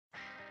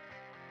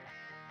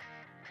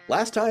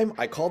Last time,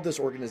 I called this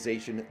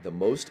organization the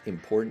most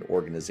important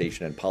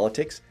organization in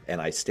politics,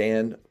 and I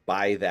stand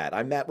by that.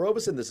 I'm Matt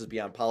Robeson. This is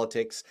Beyond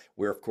Politics.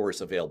 We're, of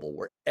course, available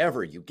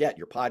wherever you get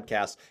your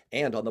podcasts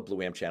and on the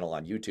Blue Amp channel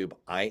on YouTube.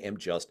 I am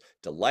just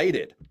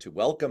delighted to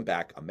welcome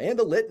back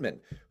Amanda Litman,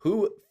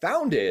 who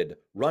founded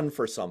Run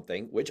for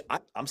Something, which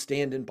I'm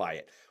standing by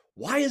it.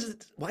 Why is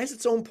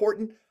it so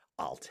important?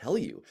 I'll tell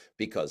you,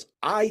 because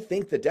I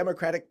think the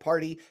Democratic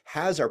Party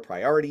has our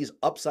priorities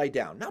upside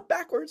down, not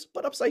backwards,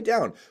 but upside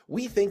down.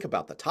 We think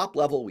about the top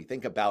level, we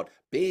think about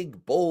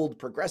big, bold,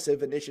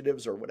 progressive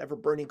initiatives, or whatever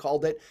Bernie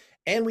called it,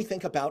 and we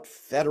think about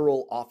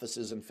federal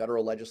offices and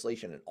federal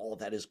legislation, and all of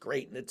that is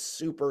great, and it's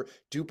super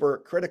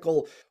duper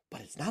critical,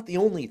 but it's not the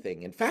only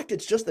thing. In fact,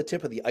 it's just the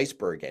tip of the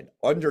iceberg, and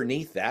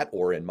underneath that,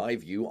 or in my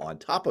view, on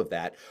top of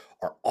that,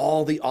 are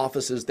all the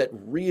offices that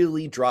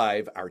really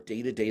drive our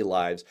day-to-day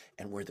lives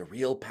and where the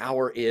real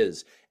power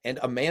is. And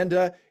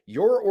Amanda,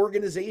 your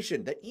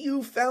organization that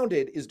you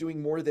founded is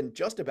doing more than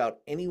just about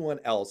anyone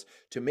else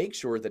to make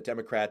sure that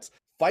Democrats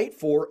fight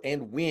for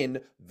and win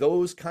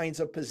those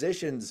kinds of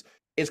positions.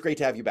 It's great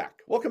to have you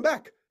back. Welcome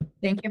back.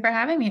 Thank you for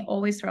having me.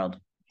 Always thrilled.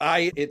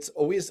 It's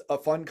always a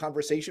fun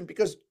conversation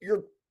because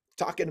you're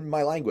talking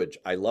my language.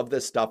 I love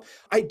this stuff.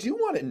 I do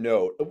want to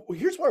note,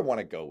 here's where I want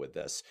to go with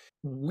this.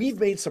 We've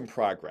made some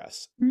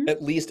progress,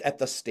 at least at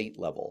the state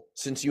level,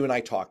 since you and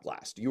I talked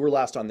last. You were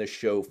last on this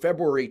show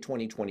February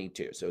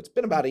 2022. So it's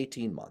been about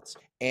 18 months.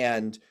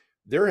 And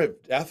there have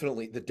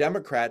definitely, the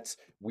Democrats,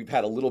 we've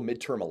had a little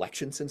midterm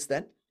election since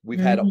then. We've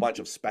had a bunch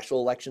of special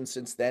elections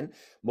since then.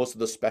 Most of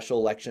the special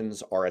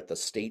elections are at the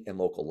state and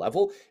local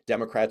level.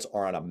 Democrats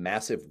are on a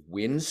massive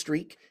win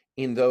streak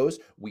in those.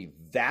 We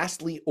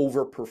vastly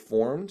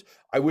overperformed.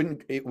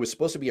 It was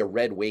supposed to be a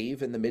red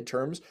wave in the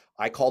midterms.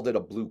 I called it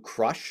a blue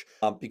crush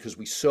because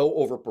we so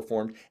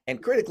overperformed.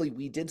 And critically,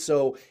 we did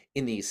so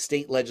in the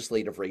state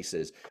legislative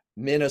races,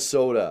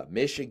 Minnesota,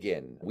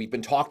 Michigan. We've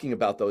been talking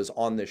about those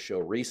on this show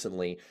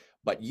recently,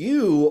 but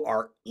you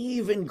are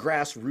even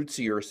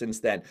grassrootsier since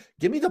then.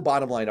 Give me the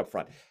bottom line up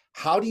front.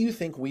 How do you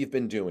think we've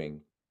been doing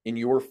in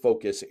your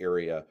focus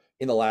area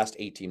in the last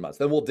 18 months?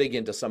 Then we'll dig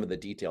into some of the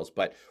details,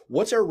 but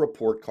what's our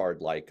report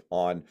card like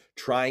on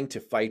trying to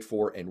fight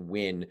for and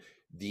win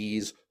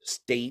these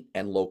state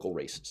and local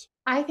races?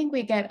 I think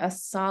we get a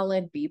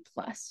solid B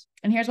plus.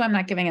 And here's why I'm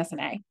not giving us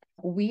an A.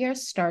 We are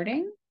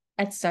starting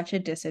at such a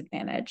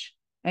disadvantage.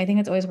 I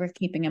think it's always worth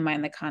keeping in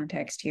mind the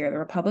context here. The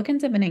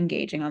Republicans have been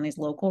engaging on these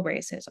local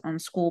races, on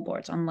school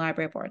boards, on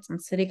library boards, on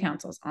city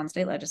councils, on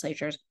state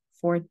legislatures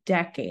for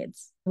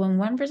decades. When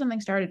Run for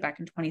Something started back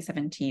in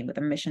 2017 with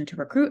a mission to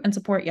recruit and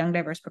support young,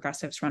 diverse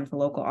progressives to run for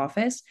local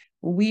office,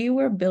 we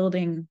were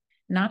building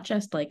not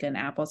just like an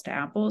apples to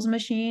apples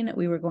machine.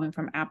 We were going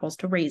from apples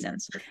to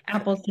raisins,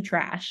 apples to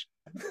trash.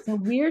 So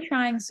we're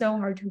trying so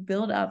hard to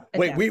build up.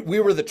 Wait, we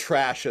were the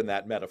trash in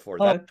that metaphor.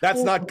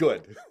 That's not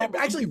good.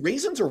 Actually,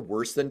 raisins are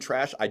worse than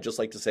trash. I'd just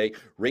like to say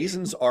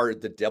raisins are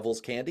the devil's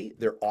candy.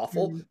 They're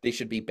awful. They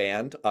should be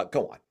banned.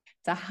 Go on.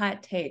 It's a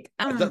hot take.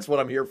 That's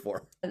what I'm here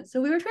for. So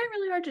we were trying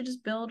really hard to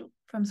just build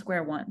from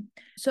square one.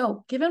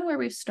 So given where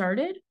we've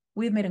started,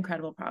 we've made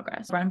incredible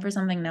progress. Run for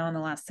Something now in the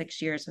last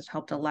 6 years has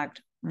helped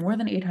elect more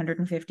than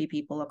 850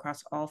 people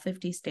across all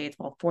 50 states,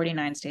 well,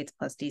 49 states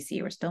plus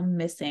DC. We're still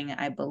missing,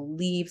 I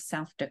believe,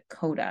 South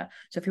Dakota.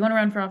 So if you want to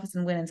run for office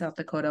and win in South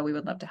Dakota, we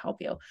would love to help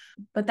you.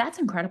 But that's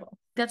incredible.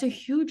 That's a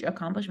huge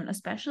accomplishment,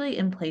 especially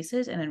in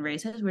places and in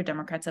races where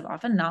Democrats have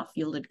often not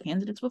fielded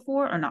candidates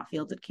before or not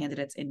fielded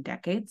candidates in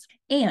decades.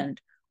 And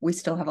we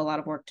still have a lot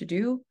of work to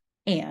do.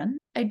 And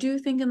I do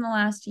think in the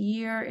last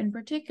year in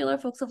particular,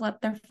 folks have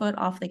let their foot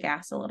off the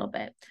gas a little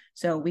bit.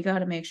 So we got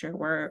to make sure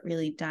we're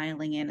really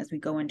dialing in as we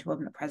go into a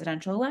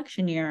presidential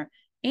election year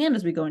and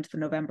as we go into the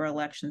November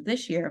elections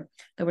this year,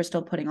 that we're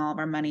still putting all of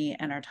our money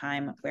and our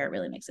time where it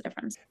really makes a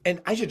difference.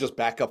 And I should just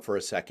back up for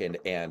a second.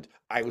 And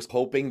I was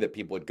hoping that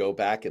people would go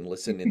back and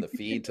listen in the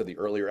feed to the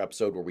earlier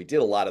episode where we did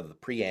a lot of the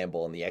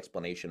preamble and the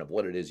explanation of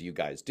what it is you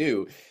guys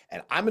do.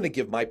 And I'm going to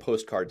give my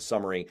postcard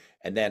summary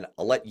and then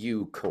I'll let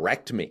you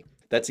correct me.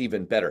 That's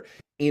even better.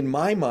 In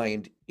my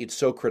mind, it's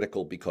so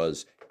critical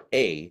because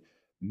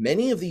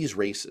many of these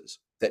races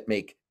that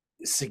make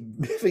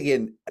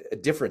significant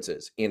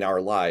differences in our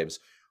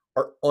lives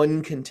are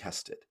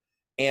uncontested.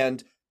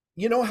 And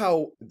you know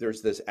how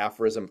there's this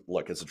aphorism,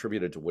 look, it's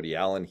attributed to Woody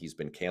Allen. He's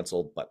been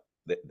canceled, but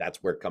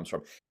that's where it comes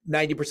from.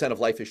 90% of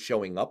life is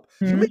showing up.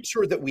 So make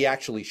sure that we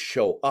actually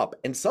show up.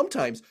 And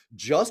sometimes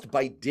just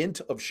by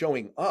dint of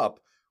showing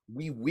up,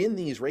 we win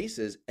these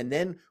races and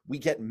then we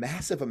get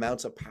massive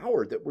amounts of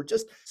power that we're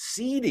just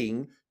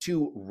ceding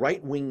to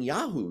right-wing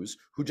yahoos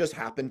who just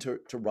happen to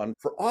run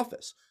for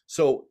office.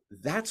 So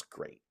that's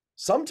great.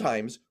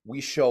 Sometimes we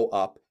show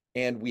up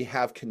and we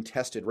have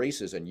contested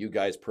races and you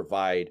guys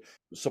provide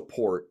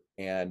support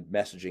and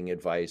messaging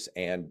advice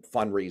and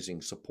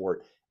fundraising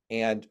support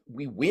and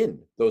we win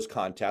those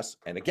contests.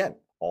 And again,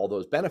 all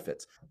those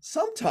benefits.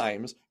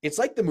 Sometimes it's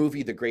like the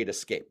movie The Great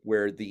Escape,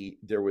 where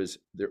there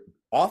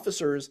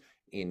officers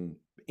in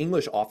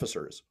English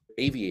officers,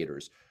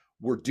 aviators,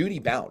 were duty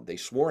bound. They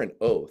swore an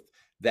oath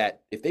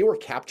that if they were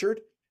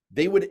captured,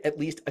 they would at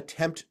least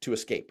attempt to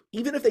escape.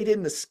 Even if they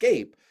didn't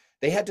escape,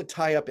 they had to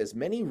tie up as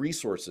many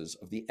resources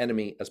of the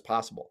enemy as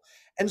possible.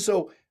 And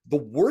so the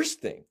worst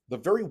thing, the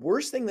very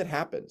worst thing that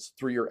happens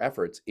through your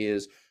efforts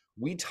is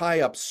we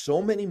tie up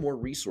so many more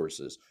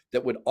resources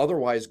that would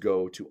otherwise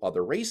go to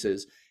other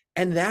races.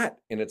 And that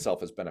in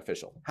itself is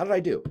beneficial. How did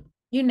I do?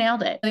 You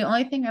nailed it. The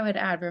only thing I would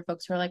add for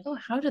folks who are like, oh,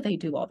 how do they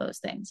do all those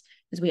things?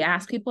 Is we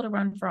ask people to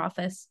run for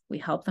office, we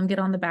help them get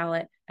on the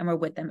ballot, and we're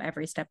with them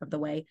every step of the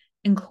way,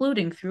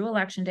 including through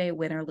election day,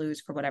 win or lose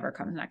for whatever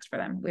comes next for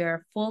them. We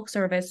are full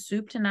service,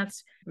 soup to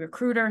nuts,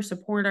 recruiter,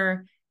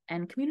 supporter,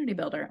 and community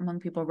builder among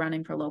people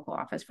running for local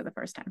office for the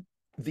first time.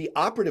 The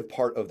operative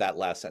part of that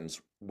last sentence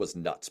was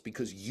nuts,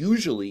 because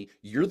usually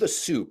you're the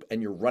soup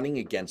and you're running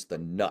against the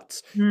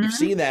nuts. Mm-hmm. You've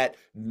seen that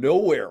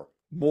nowhere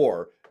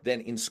more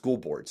than in school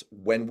boards.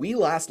 When we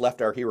last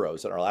left our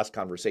heroes in our last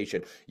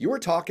conversation, you were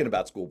talking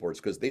about school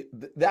boards because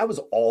that was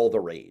all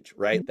the rage,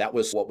 right? Mm-hmm. That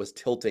was what was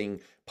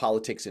tilting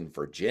politics in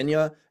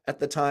Virginia at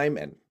the time.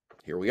 And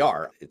here we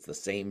are. It's the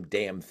same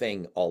damn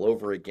thing all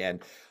over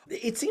again.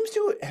 It seems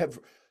to have,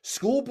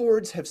 school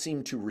boards have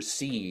seemed to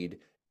recede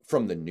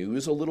from the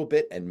news a little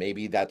bit. And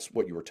maybe that's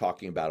what you were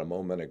talking about a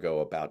moment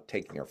ago about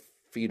taking our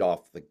feet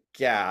off the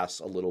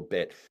gas a little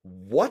bit.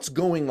 What's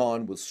going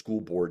on with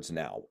school boards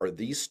now? Are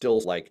these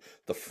still like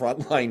the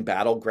frontline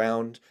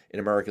battleground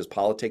in America's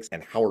politics?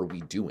 And how are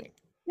we doing?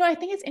 No, I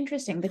think it's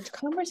interesting. The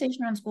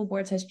conversation around school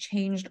boards has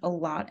changed a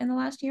lot in the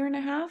last year and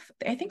a half.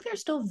 I think they're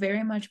still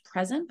very much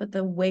present, but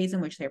the ways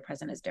in which they're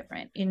present is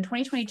different. In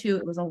 2022,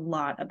 it was a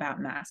lot about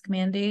mask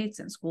mandates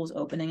and schools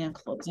opening and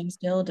closing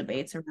still,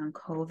 debates around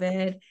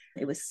COVID.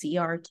 It was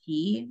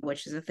CRT,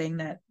 which is a thing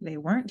that they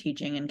weren't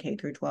teaching in K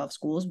through 12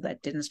 schools, but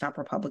that didn't stop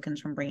Republicans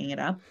from bringing it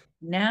up.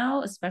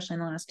 Now, especially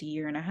in the last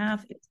year and a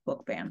half, it's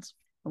book bans.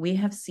 We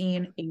have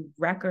seen a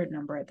record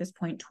number at this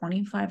point,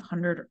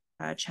 2,500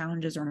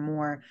 challenges or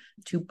more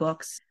to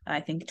books. I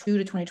think 2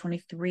 to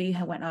 2023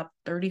 went up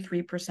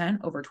 33%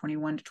 over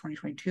 21 to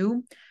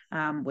 2022,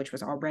 which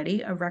was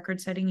already a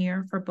record-setting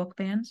year for book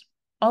bans,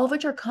 all of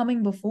which are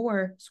coming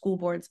before school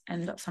boards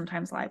and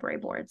sometimes library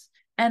boards.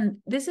 And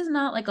this is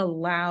not like a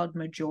loud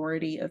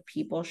majority of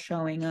people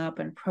showing up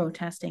and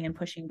protesting and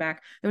pushing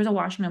back. There was a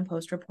Washington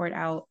Post report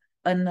out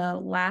in the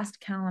last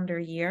calendar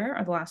year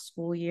or the last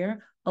school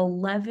year,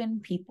 11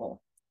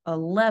 people,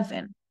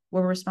 11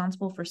 were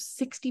responsible for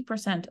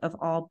 60% of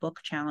all book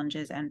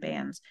challenges and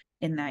bans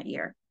in that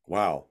year.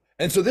 Wow.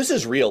 And so this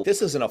is real.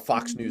 This isn't a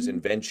Fox News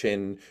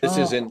invention. This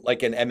isn't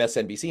like an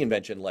MSNBC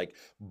invention. Like,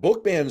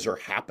 book bans are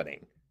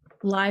happening.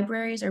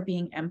 Libraries are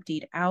being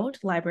emptied out.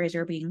 Libraries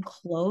are being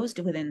closed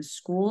within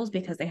schools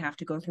because they have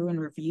to go through and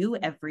review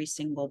every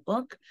single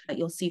book.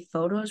 You'll see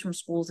photos from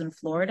schools in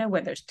Florida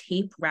where there's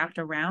tape wrapped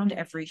around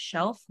every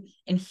shelf.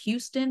 In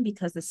Houston,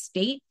 because the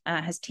state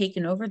has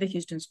taken over the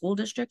Houston School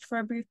District for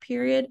a brief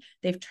period,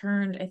 they've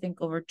turned, I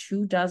think, over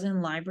 24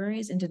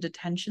 libraries into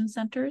detention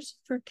centers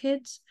for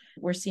kids.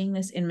 We're seeing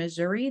this in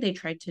Missouri. They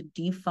tried to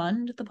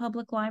defund the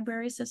public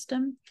library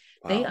system.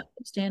 Wow. They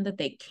understand that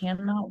they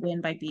cannot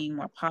win by being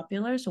more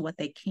popular. So what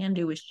they can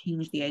do is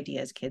change the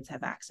ideas kids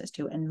have access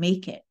to and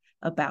make it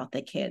about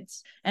the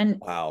kids. And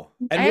wow.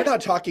 And we're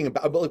not talking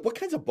about, like, what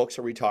kinds of books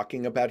are we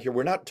talking about here?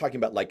 We're not talking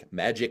about like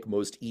Magic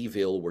Most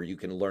Evil, where you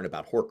can learn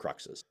about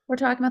Horcruxes. We're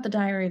talking about the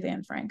Diary of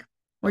Anne Frank.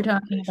 We're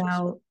talking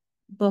about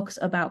books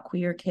about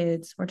queer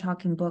kids. We're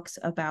talking books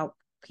about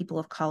people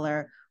of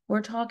color.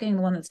 We're talking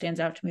the one that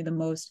stands out to me the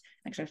most,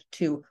 actually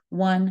two.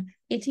 One,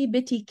 Itty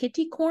Bitty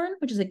Kitty Corn,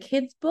 which is a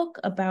kid's book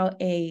about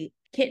a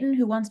kitten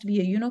who wants to be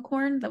a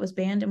unicorn that was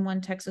banned in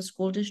one Texas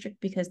school district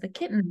because the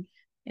kitten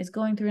is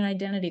going through an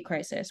identity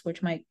crisis,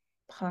 which might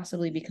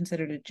possibly be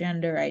considered a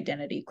gender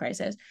identity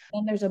crisis.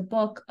 And there's a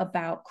book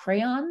about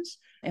crayons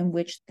in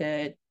which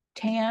the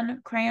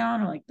tan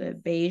crayon, or like the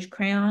beige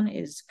crayon,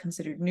 is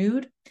considered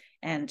nude.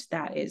 And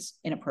that is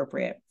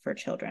inappropriate for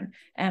children.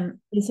 And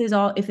this is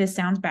all, if this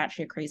sounds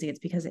batshit crazy, it's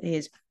because it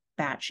is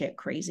batshit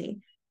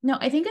crazy. Now,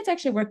 I think it's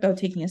actually worth, though,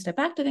 taking a step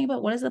back to think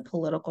about what is the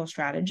political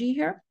strategy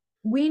here.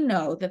 We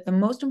know that the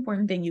most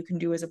important thing you can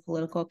do as a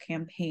political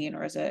campaign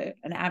or as an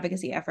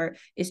advocacy effort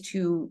is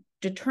to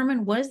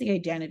determine what is the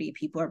identity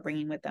people are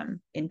bringing with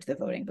them into the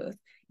voting booth.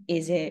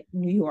 Is it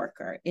New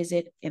Yorker? Is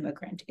it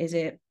immigrant? Is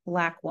it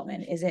Black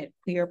woman? Is it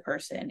queer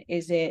person?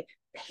 Is it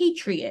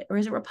patriot? Or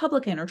is it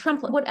Republican or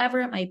Trump?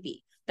 Whatever it might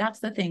be. That's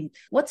the thing.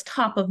 What's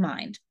top of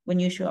mind when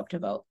you show up to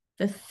vote?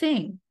 The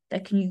thing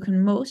that you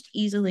can most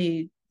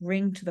easily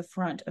bring to the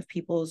front of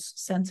people's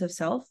sense of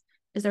self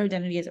is their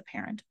identity as a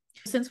parent.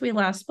 Since we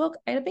last spoke,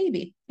 I had a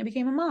baby. I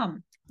became a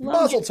mom.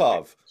 Mazel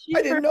tov.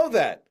 I didn't know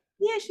that.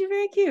 Yeah, she's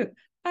very cute.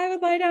 I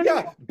would lie down.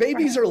 Yeah,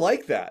 babies are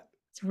like that.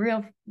 It's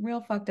real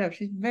fucked up.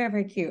 She's very,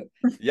 very cute.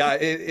 Yeah,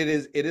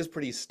 it is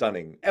pretty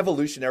stunning.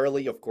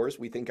 Evolutionarily, of course,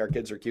 we think our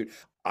kids are cute.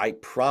 I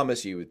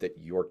promise you that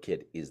your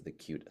kid is the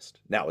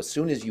cutest. Now, as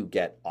soon as you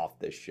get off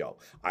this show,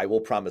 I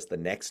will promise the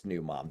next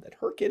new mom that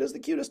her kid is the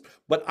cutest,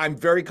 but I'm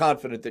very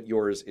confident that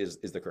yours is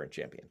the current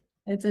champion.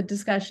 It's a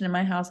discussion in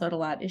my household a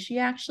lot. Is she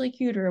actually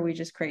cute, or are we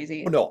just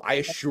crazy? Oh, no, I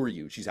assure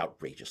you, she's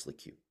outrageously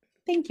cute.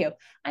 Thank you.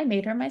 I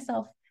made her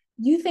myself.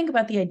 You think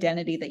about the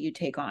identity that you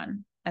take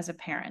on as a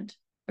parent,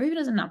 or even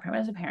as a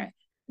non-parent, as a parent.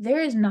 There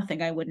is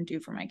nothing I wouldn't do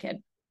for my kid.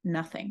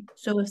 Nothing.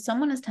 So if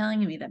someone is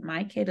telling me that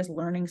my kid is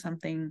learning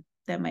something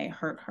that might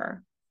hurt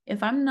her,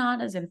 if I'm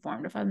not as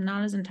informed, if I'm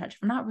not as in touch, if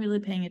I'm not really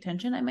paying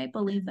attention, I might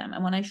believe them.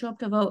 And when I show up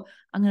to vote,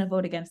 I'm going to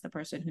vote against the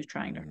person who's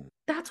trying to.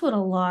 That's what a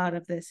lot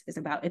of this is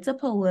about. It's a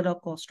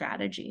political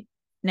strategy.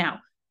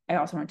 Now, I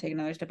also want to take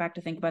another step back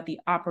to think about the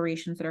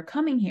operations that are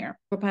coming here.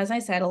 As I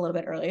said a little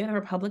bit earlier, the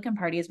Republican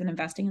Party has been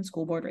investing in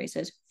school board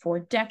races for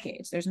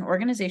decades. There's an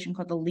organization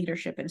called the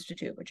Leadership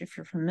Institute, which if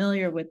you're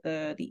familiar with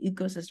the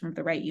ecosystem of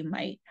the right, you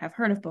might have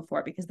heard of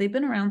before because they've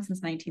been around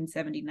since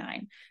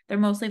 1979. They're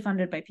mostly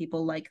funded by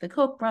people like the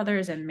Koch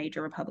brothers and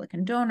major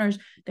Republican donors.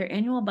 Their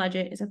annual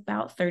budget is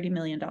about $30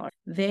 million.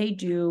 They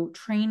do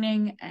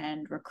training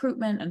and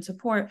recruitment and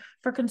support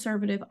for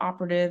conservative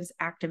operatives,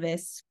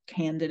 activists,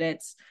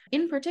 candidates.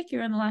 In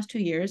particular, in the last 2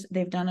 years,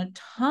 they've done a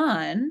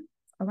ton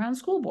around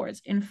school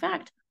boards. In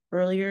fact,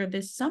 earlier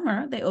this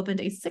summer, they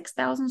opened a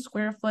 6,000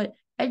 square foot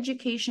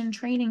education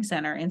training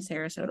center in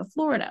Sarasota,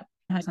 Florida.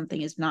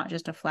 Something is not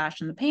just a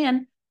flash in the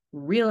pan,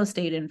 real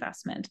estate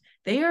investment.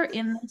 They are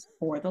in this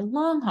for the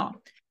long haul.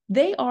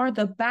 They are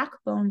the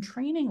backbone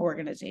training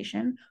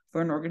organization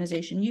for an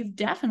organization you've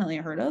definitely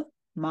heard of,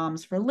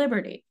 Moms for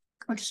Liberty,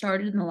 which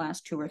started in the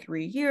last 2 or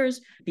 3 years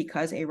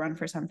because a Run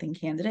for Something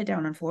candidate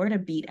down in Florida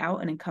beat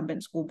out an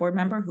incumbent school board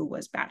member who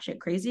was batshit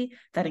crazy.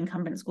 That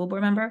incumbent school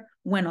board member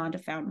went on to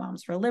found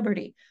Moms for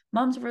Liberty.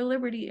 Moms for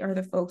Liberty are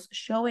the folks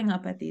showing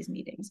up at these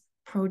meetings,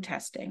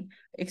 protesting,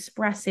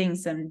 expressing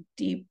some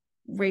deep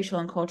racial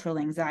and cultural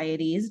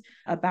anxieties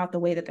about the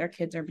way that their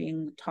kids are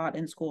being taught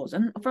in schools.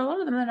 And for a lot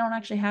of them, they don't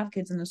actually have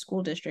kids in the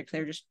school district.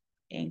 They're just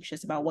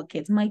anxious about what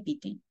kids might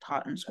be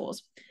taught in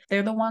schools.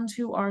 They're the ones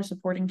who are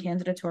supporting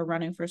candidates who are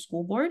running for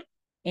school board.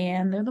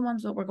 And they're the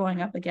ones that we're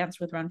going up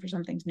against with Run for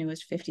Something's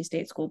newest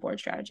 50-state school board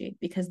strategy,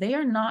 because they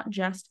are not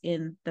just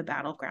in the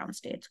battleground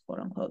states,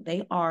 quote unquote.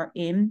 They are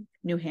in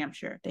New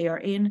Hampshire. They are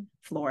in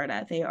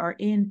Florida. They are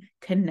in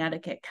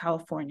Connecticut,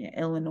 California,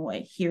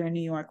 Illinois, here in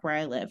New York, where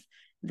I live.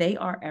 They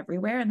are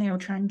everywhere, and they are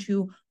trying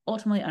to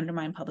ultimately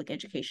undermine public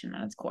education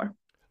at its core.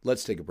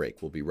 Let's take a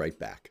break. We'll be right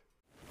back.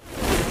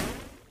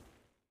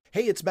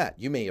 Hey, it's Matt.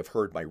 You may have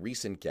heard my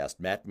recent guest,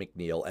 Matt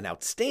McNeil, an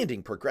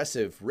outstanding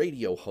progressive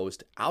radio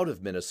host out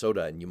of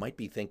Minnesota, and you might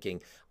be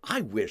thinking,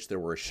 I wish there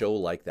were a show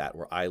like that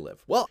where I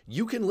live. Well,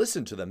 you can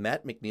listen to the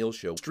Matt McNeil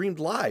Show streamed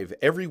live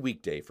every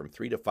weekday from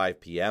 3 to 5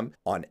 p.m.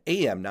 on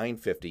AM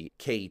 950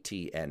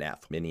 KTNF,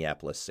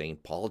 Minneapolis,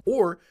 St. Paul,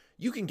 or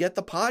you can get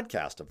the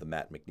podcast of the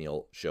Matt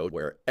McNeil Show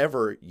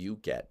wherever you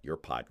get your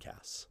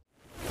podcasts.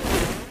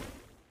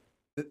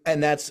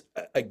 And that's,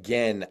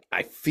 again,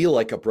 I feel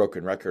like a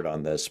broken record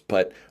on this,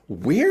 but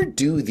where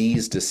do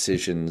these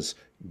decisions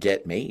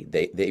get made?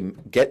 They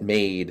get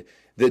made,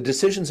 the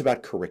decisions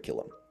about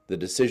curriculum, the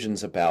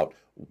decisions about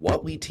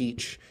what we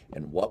teach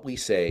and what we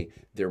say,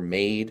 they're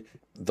made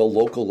the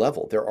local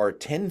level. There are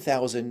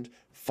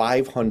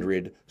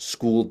 10,500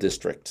 school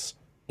districts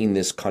in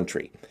this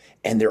country,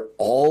 and they're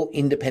all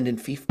independent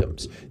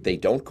fiefdoms. They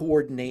don't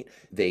coordinate.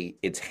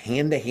 It's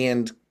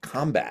hand-to-hand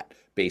combat,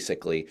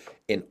 basically,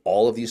 in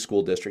all of these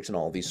school districts and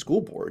all of these school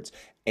boards.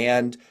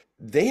 And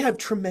they have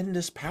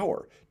tremendous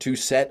power to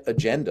set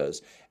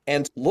agendas.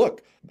 And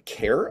look,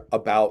 care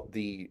about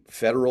the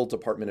Federal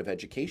Department of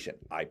Education.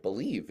 I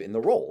believe in the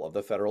role of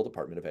the Federal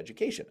Department of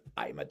Education.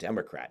 I'm a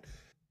Democrat.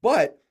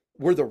 But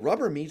where the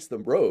rubber meets the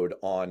road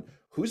on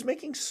who's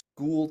making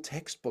school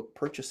textbook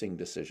purchasing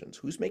decisions,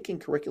 who's making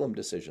curriculum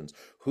decisions,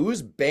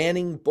 who's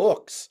banning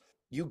books,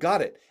 you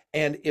got it.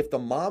 And if the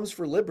Moms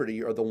for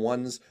Liberty are the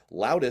ones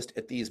loudest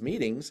at these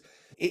meetings,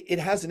 it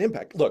has an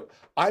impact. Look,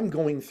 I'm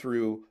going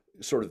through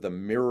sort of the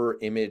mirror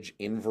image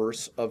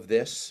inverse of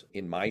this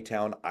in my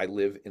town. I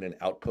live in an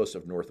outpost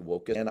of North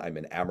Woken. I'm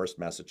in Amherst,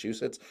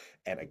 Massachusetts.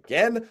 And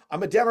again,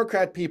 I'm a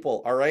Democrat,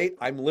 people, all right?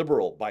 I'm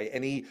liberal by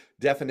any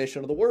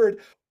definition of the word.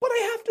 But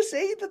I have to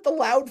say that the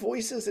loud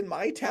voices in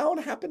my town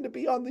happen to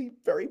be on the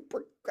very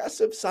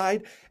progressive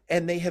side.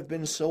 And they have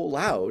been so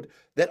loud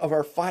that of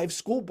our 5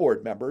 school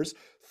board members,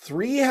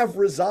 3 have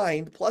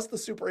resigned, plus the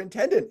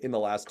superintendent in the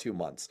last 2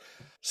 months.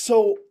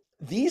 So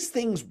these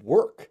things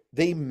work.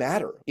 They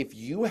matter. If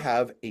you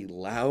have a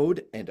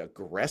loud and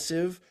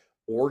aggressive,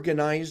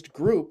 organized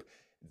group,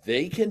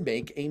 they can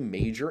make a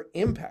major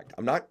impact.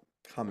 I'm not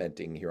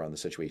commenting here on the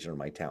situation in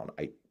my town.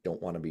 I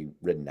don't want to be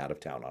ridden out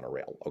of town on a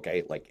rail,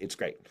 okay? Like, it's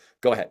great.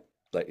 Go ahead.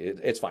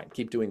 It's fine.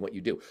 Keep doing what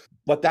you do.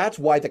 But that's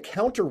why the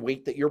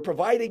counterweight that you're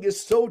providing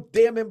is so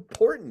damn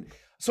important.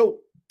 So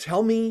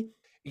tell me,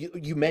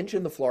 you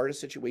mentioned the Florida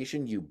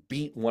situation. You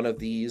beat one of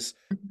these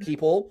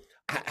people.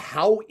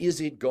 How is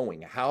it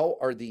going? How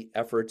are the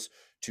efforts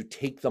to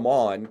take them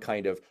on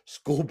kind of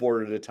school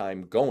board at a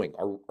time going?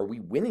 Are we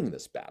winning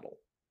this battle?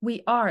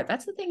 We are.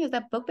 That's the thing, is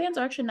that book bans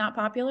are actually not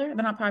popular. They're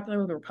not popular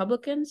with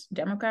Republicans,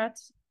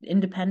 Democrats,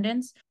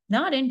 independents,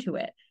 not into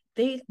it.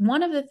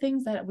 One of the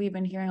things that we've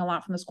been hearing a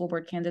lot from the school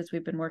board candidates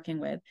we've been working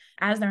with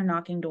as they're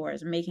knocking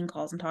doors and making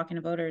calls and talking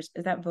to voters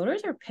is that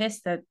voters are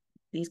pissed that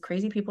these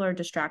crazy people are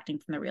distracting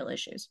from the real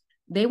issues.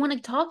 They want to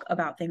talk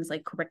about things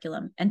like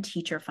curriculum and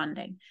teacher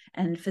funding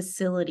and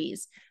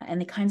facilities and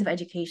the kinds of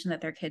education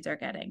that their kids are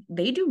getting.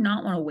 They do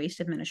not want to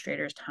waste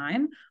administrators'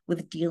 time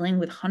with dealing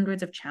with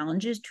hundreds of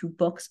challenges to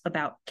books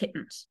about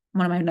kittens.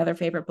 One of my another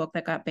favorite book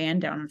that got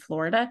banned down in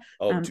Florida.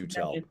 Oh, do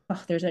tell.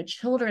 There's a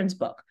children's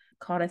book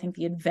called, I think,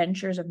 The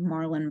Adventures of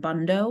Marlon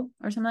Bundo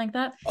or something like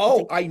that.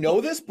 Oh, I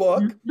know this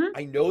book. Mm-hmm.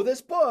 I know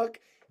this book.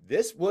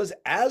 This was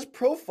as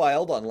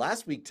profiled on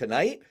Last Week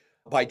Tonight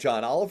by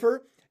John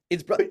Oliver.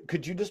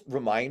 Could you just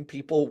remind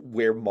people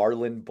where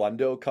Marlon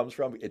Bundo comes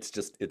from? It's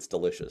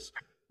delicious.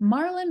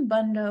 Marlon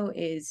Bundo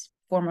is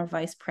former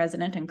vice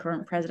president and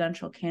current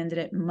presidential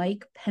candidate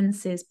Mike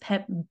Pence's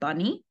pet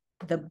bunny.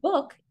 The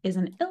book is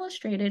an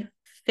illustrated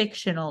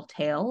fictional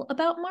tale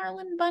about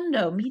Marlon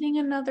Bundo meeting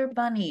another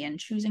bunny and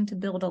choosing to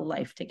build a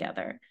life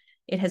together.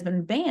 It has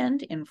been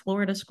banned in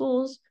Florida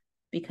schools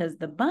because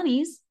the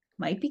bunnies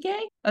might be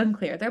gay.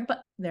 Unclear.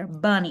 They're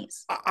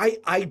bunnies.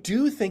 I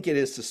do think it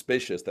is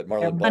suspicious that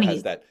Marlon Bundo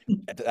has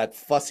that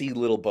fussy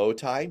little bow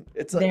tie.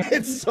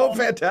 It's so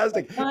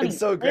fantastic. It's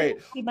so great.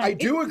 I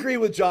do agree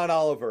with John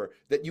Oliver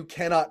that you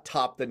cannot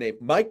top the name.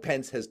 Mike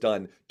Pence has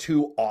done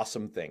two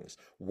awesome things.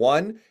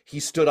 One,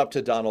 he stood up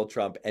to Donald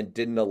Trump and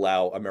didn't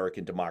allow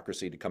American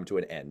democracy to come to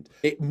an end.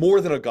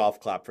 More than a golf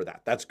clap for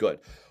that. That's good.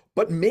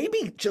 But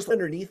maybe just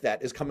underneath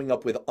that is coming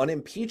up with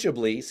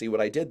unimpeachably, see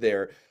what I did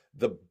there,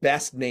 the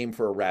best name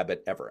for a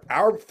rabbit ever.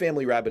 Our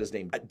family rabbit is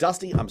named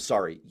Dusty. I'm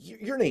sorry.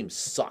 Your name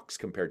sucks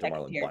compared to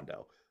Marlon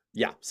Bundo.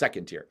 Yeah,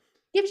 second tier.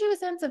 Gives you a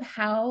sense of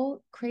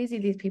how crazy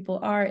these people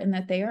are in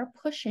that they are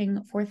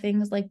pushing for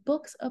things like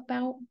books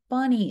about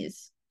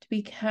bunnies to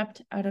be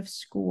kept out of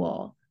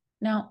school.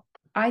 Now,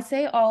 I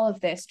say all of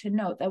this to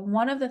note that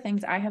one of the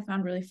things I have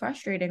found really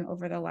frustrating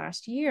over the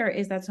last year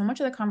is that so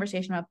much of the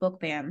conversation about book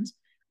bans,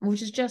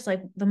 which is just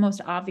like the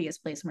most obvious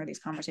place where these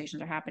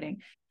conversations are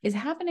happening, is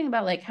happening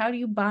about like, how do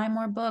you buy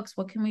more books?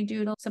 What can we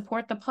do to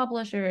support the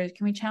publishers?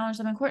 Can we challenge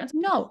them in court?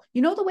 No,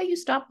 the way you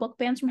stop book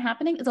bans from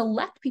happening is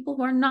elect people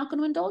who are not going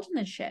to indulge in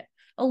this shit.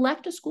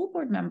 Elect a school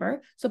board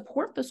member,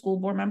 support the school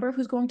board member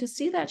who's going to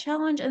see that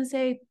challenge and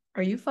say,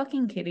 are you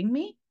fucking kidding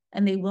me?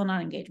 And they will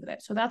not engage with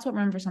it. So that's what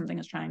Run for Something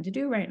is trying to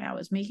do right now,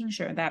 is making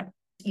sure that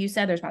you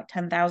said there's about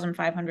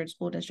 10,500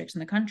 school districts in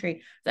the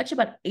country. There's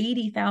actually about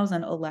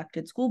 80,000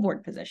 elected school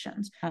board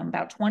positions,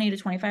 about 20 to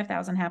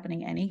 25,000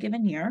 happening any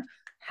given year.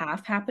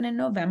 Half happen in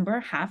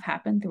November, half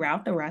happen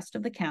throughout the rest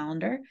of the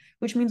calendar,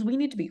 which means we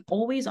need to be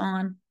always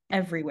on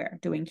everywhere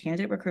doing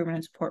candidate recruitment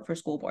and support for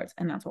school boards.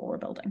 And that's what we're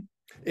building.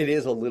 It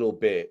is a little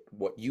bit,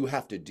 what you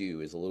have to do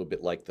is a little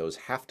bit like those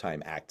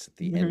halftime acts at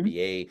the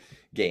NBA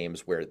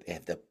games where they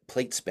have the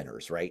plate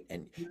spinners, right?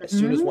 And as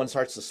soon as one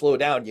starts to slow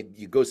down,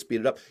 you go speed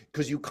it up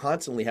because you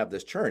constantly have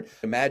this churn.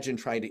 Imagine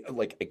trying to,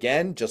 like,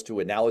 again, just to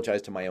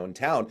analogize to my own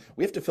town,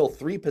 we have to fill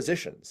 3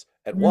 positions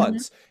at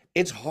once.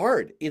 It's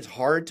hard. It's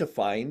hard to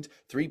find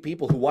 3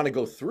 people who want to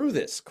go through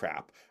this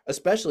crap,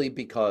 especially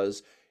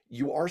because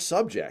you are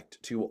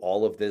subject to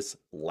all of this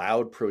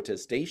loud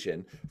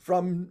protestation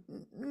from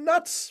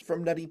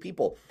nutty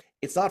people.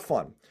 It's not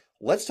fun.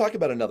 Let's talk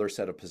about another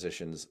set of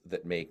positions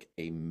that make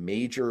a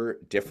major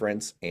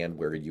difference and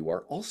where you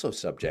are also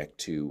subject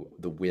to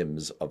the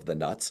whims of the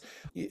nuts.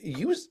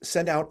 You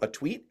send out a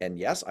tweet, and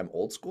yes, I'm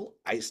old school.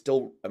 I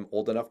still am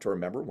old enough to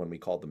remember when we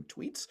called them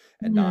tweets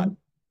and not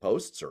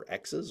posts or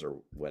X's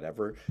or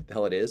whatever the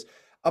hell it is,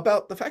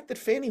 about the fact that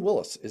Fani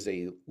Willis is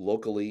a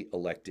locally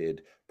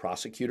elected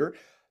prosecutor.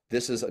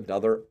 This is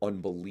another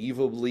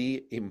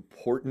unbelievably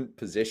important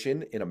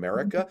position in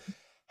America.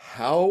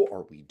 How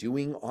are we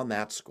doing on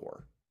that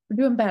score? We're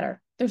doing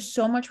better. There's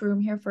so much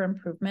room here for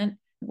improvement.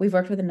 We've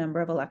worked with a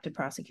number of elected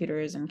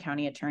prosecutors and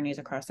county attorneys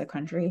across the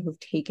country who've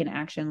taken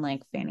action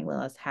like Fani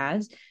Willis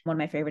has. One of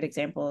my favorite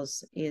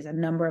examples is a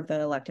number of the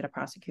elected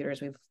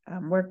prosecutors we've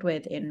worked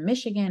with in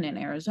Michigan and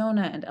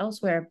Arizona and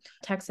elsewhere,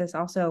 Texas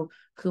also,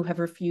 who have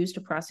refused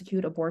to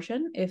prosecute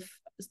abortion if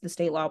the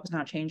state law was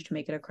not changed to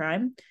make it a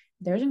crime.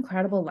 There's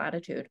incredible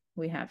latitude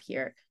we have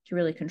here to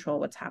really control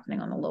what's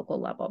happening on the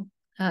local level.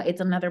 It's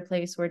another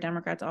place where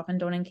Democrats often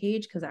don't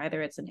engage because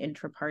either it's an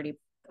intra-party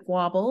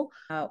squabble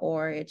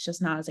or it's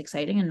just not as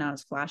exciting and not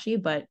as flashy.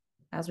 But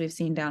as we've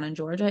seen down in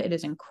Georgia, it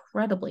is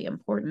incredibly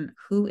important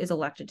who is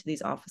elected to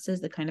these offices,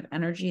 the kind of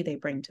energy they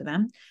bring to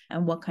them,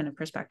 and what kind of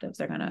perspectives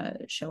they're going to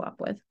show up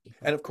with.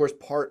 And of course,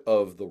 part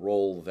of the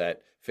role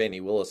that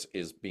Fani Willis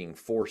is being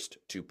forced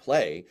to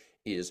play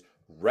is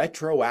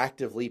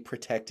retroactively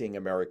protecting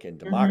American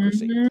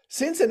democracy.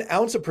 Since an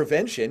ounce of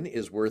prevention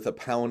is worth a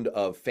pound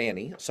of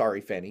Fani, sorry,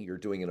 Fani, you're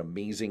doing an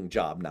amazing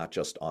job, not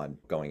just on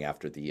going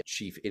after the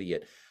chief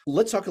idiot.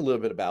 Let's talk a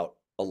little bit about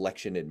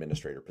election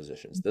administrator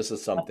positions. This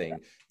is something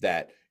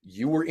that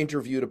you were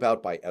interviewed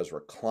about by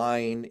Ezra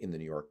Klein in the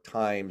New York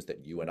Times,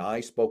 that you and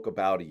I spoke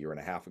about a year and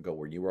a half ago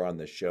where you were on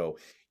this show.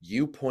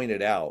 You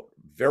pointed out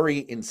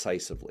very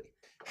incisively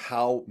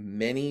how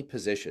many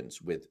positions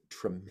with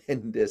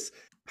tremendous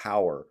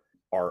power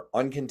are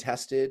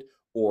uncontested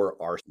or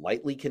are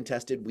lightly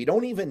contested. We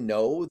don't even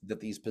know that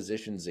these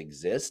positions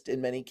exist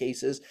in many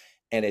cases,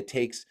 and it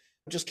takes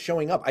just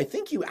showing up. I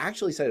think you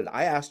actually said it.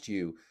 I asked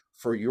you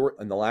for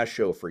in the last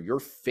show, for your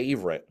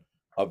favorite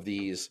of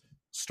these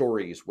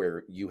stories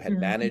where you had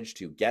managed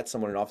to get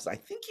someone in office. I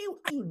think you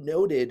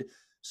noted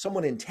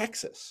someone in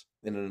Texas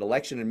in an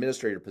election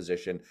administrator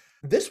position.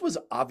 This was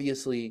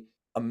obviously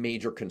a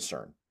major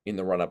concern in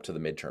the run up to the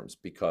midterms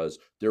because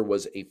there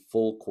was a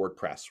full court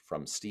press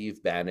from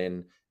Steve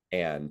Bannon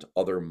and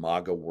other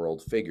MAGA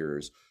world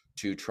figures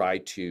to try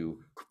to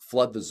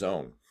flood the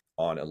zone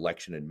on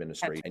election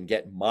administration and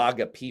get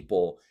MAGA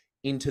people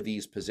into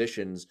these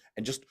positions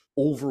and just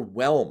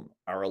overwhelm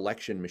our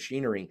election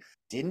machinery.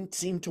 Didn't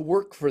seem to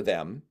work for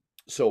them.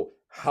 So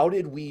how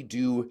did we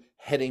do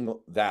heading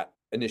that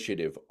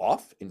initiative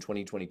off in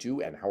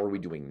 2022, and how are we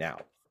doing now?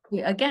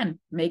 We, again,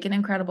 making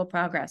incredible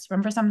progress.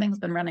 Run for Something's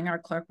been running our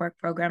clerk work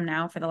program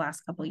now for the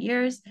last couple of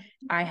years.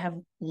 I have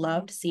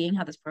loved seeing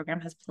how this program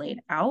has played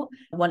out.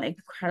 One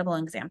incredible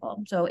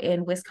example. So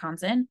in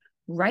Wisconsin,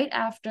 right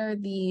after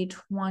the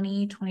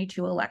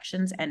 2022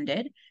 elections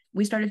ended,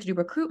 we started to do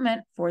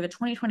recruitment for the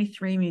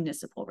 2023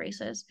 municipal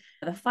races.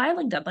 The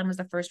filing deadline was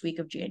the first week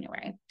of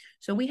January.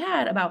 So we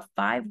had about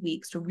 5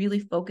 weeks to really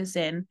focus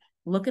in,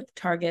 look at the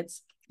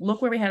targets,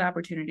 look where we had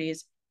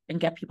opportunities, and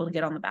get people to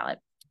get on the ballot.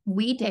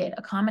 We did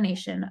a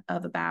combination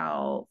of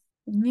about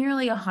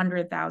nearly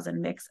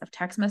 100,000 mix of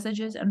text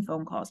messages and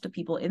phone calls to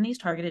people in these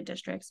targeted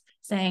districts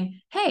saying,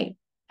 hey,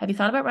 have you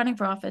thought about running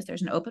for office?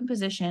 There's an open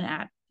position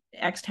at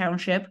X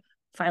township.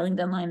 Filing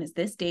deadline is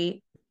this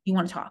date. You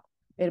want to talk?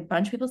 We had a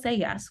bunch of people say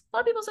yes. A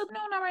lot of people said, no,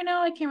 not right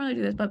now. I can't really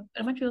do this. But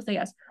a bunch of people say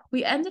yes.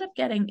 We ended up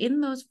getting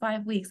in those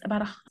 5 weeks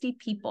about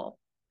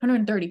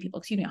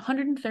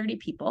 130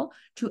 people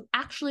to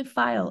actually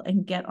file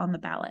and get on the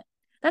ballot.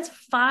 That's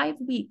 5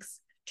 weeks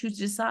to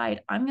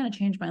decide, I'm going to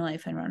change my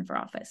life and run for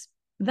office.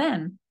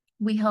 Then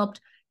we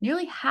helped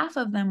nearly half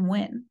of them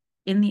win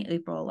in the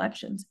April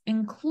elections,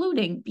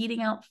 including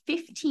beating out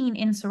 15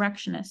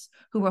 insurrectionists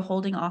who were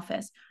holding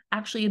office,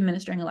 actually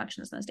administering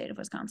elections in the state of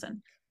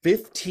Wisconsin.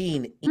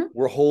 15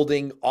 were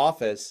holding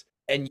office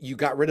and you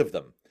got rid of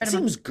them. It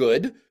seems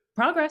good.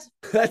 Progress.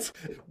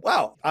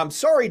 Wow. I'm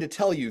sorry to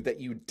tell you that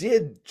you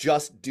did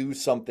just do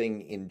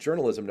something in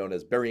journalism known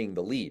as burying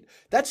the lead.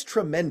 That's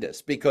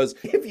tremendous, because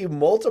if you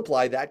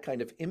multiply that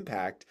kind of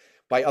impact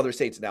by other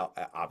states, now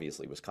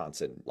obviously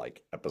Wisconsin,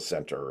 like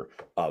epicenter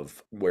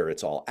of where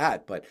it's all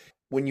at, but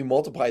when you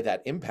multiply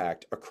that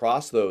impact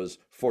across those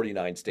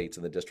 49 states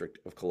in the District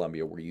of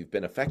Columbia where you've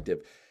been effective,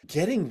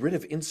 getting rid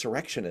of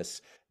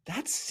insurrectionists,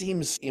 that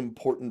seems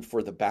important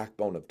for the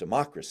backbone of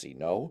democracy,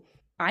 no?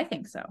 I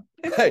think so.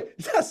 Hey,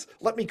 yes,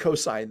 let me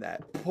co-sign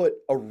that. Put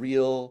a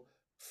real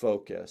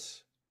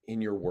focus in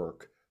your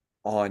work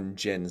on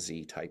Gen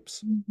Z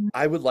types.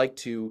 I would like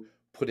to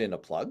put in a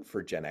plug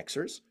for Gen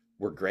Xers.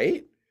 We're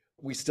great.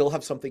 We still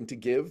have something to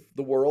give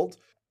the world.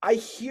 I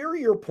hear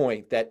your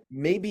point that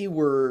maybe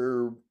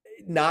we're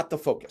not the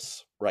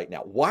focus right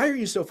now. Why are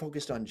you so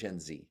focused on Gen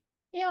Z?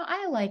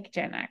 I like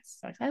Gen X.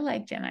 I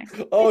like Gen X.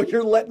 Oh,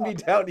 you're letting me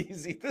down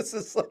easy. This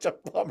is such a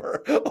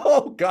bummer.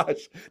 Oh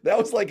gosh, that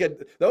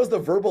was the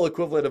verbal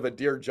equivalent of a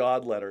Dear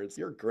John letter.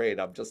 You're great.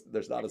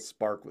 There's not a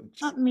spark with.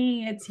 Not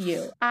me, it's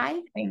you.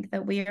 I think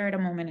that we are at a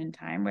moment in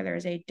time where there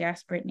is a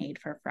desperate need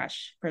for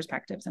fresh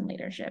perspectives and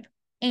leadership,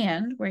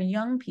 and where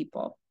young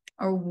people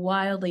are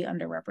wildly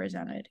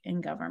underrepresented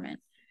in government.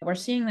 We're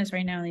seeing this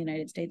right now in the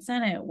United States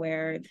Senate,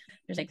 where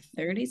there's like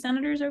 30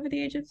 senators over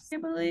the age of, I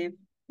believe,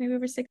 maybe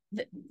over 6.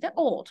 They're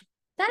old.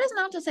 That is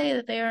not to say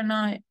that they are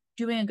not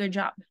doing a good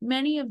job.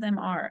 Many of them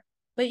are.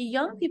 But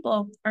young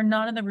people are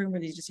not in the room where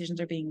these decisions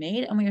are being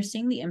made. And we are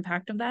seeing the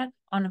impact of that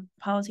on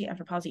policy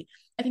after policy.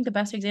 I think the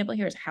best example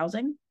here is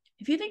housing.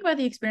 If you think about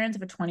the experience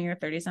of a 20 or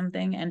 30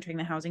 something entering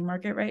the housing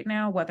market right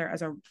now, whether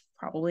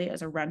probably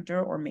as a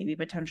renter or maybe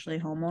potentially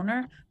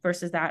homeowner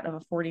versus that of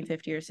a 40,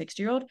 50 or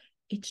 60-year-old,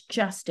 it's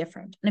just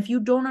different. And if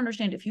you don't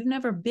understand, if you've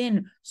never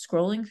been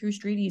scrolling through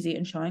Street Easy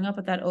and showing up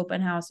at that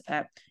open house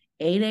at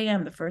 8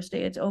 a.m. the first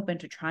day it's open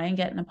to try and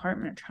get an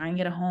apartment or try and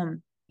get a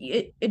home,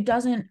 it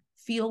doesn't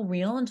feel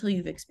real until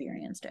you've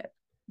experienced it.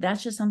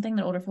 That's just something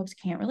that older folks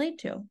can't relate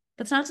to.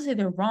 That's not to say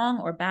they're wrong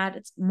or bad.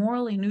 It's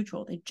morally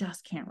neutral. They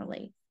just can't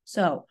relate.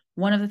 So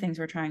one of the things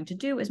we're trying to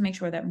do is make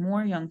sure that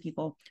more young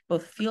people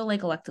both feel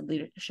like elected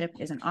leadership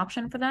is an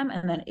option for them,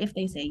 and then if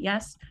they say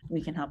yes,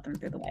 we can help them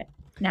through the way.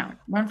 Now,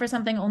 Run for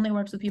Something only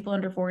works with people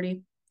under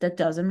 40. That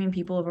doesn't mean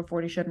people over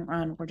 40 shouldn't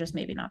run. We're just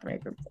maybe not the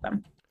right group for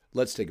them.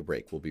 Let's take a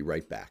break. We'll be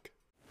right back.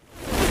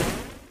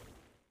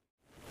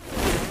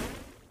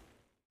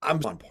 I'm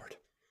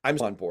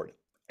on board.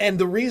 And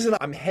the reason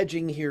I'm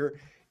hedging here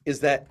is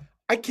that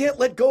I can't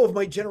let go of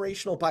my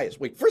generational bias.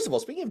 Wait, first of all,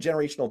 speaking of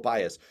generational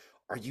bias,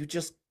 are you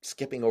just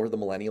skipping over the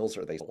millennials,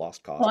 or are they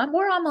lost cause? Well,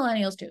 we're on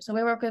millennials too. So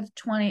we work with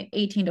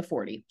 18 to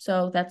 40.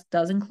 So that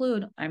does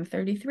include, I'm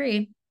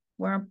 33.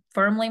 We're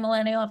firmly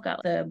millennial. I've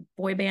got the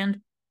boy band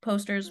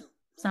posters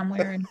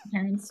somewhere in my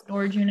parents'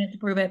 storage unit to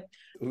prove it.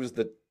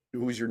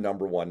 Who's your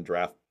number one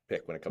draft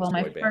pick when it comes Well, to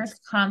my boy bands.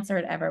 first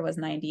concert ever was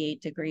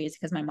 98 Degrees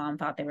because my mom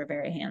thought they were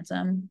very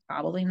handsome,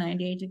 probably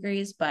 98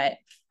 Degrees, but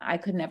I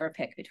could never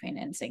pick between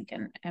NSYNC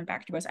and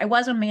Backstreet Boys. I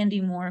was a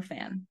Mandy Moore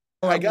fan.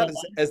 I got to,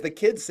 as the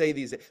kids say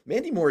these,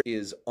 Mandy Moore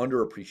is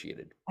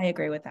underappreciated. I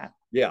agree with that.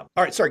 Yeah.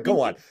 All right. Sorry.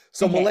 Go on.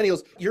 So Okay.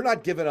 millennials, you're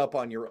not giving up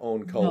on your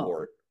own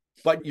cohort,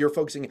 but you're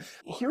focusing.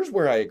 Here's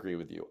where I agree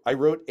with you. I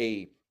wrote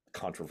a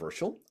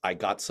controversial. I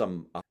got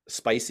some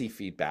spicy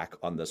feedback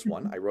on this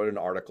one. I wrote an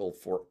article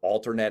for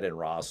Alternet and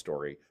Raw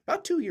Story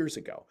about 2 years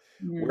ago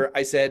where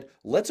I said,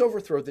 let's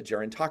overthrow the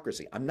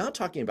gerontocracy. I'm not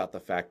talking about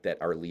the fact that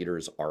our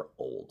leaders are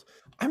old.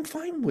 I'm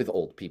fine with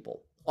old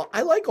people.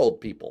 I like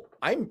old people.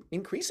 I'm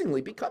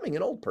increasingly becoming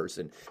an old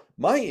person.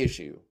 My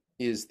issue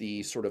is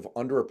the sort of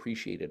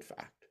underappreciated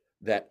fact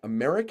that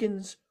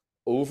Americans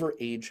over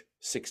age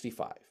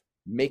 65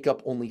 make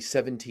up only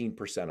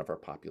 17% of our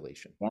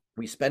population.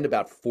 We spend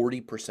about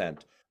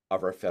 40%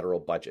 of our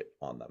federal budget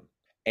on them.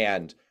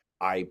 And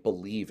I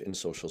believe in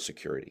Social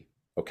Security.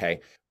 Okay.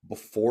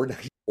 Before,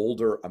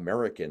 older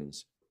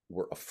Americans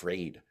were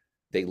afraid.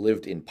 They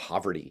lived in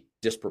poverty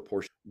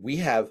disproportionately. We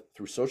have,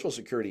 through Social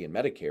Security and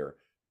Medicare,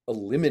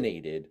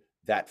 eliminated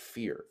that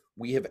fear.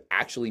 We have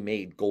actually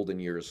made golden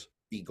years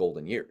be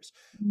golden years.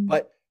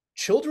 But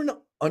children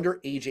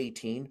under age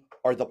 18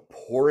 are the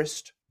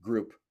poorest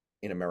group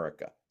in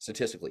America,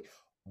 statistically.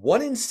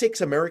 1 in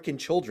 6 American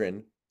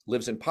children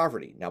lives in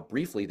poverty. Now,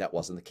 briefly, that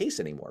wasn't the case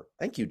anymore.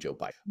 Thank you, Joe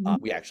Biden.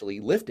 We actually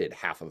lifted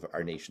half of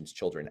our nation's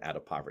children out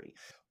of poverty.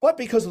 But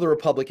because of the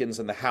Republicans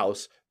in the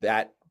House,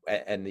 that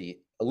and the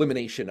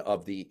elimination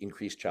of the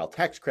increased child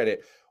tax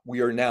credit,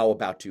 we are now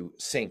about to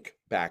sink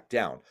back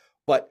down.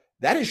 But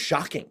that is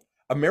shocking.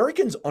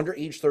 Americans under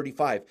age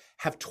 35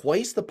 have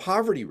twice the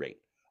poverty rate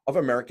of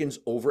Americans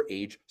over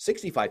age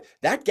 65.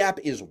 That gap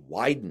is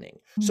widening.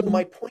 So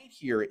my point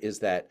here is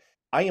that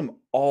I am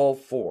all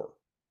for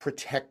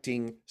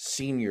protecting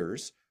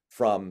seniors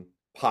from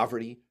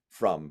poverty,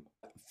 from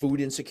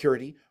food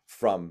insecurity,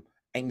 from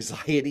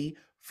anxiety,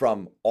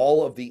 from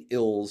all of the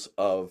ills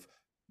of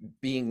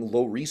being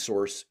low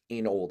resource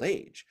in old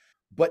age.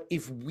 But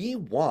if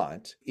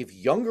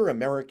younger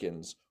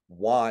Americans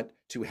want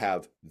to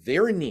have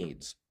their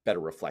needs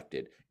better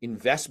reflected,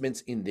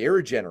 investments in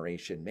their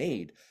generation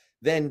made,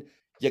 then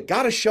you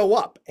got to show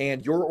up.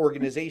 And your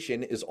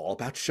organization is all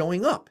about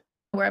showing up.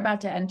 We're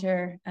about to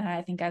enter,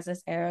 I think as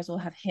this airs, we'll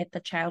have hit the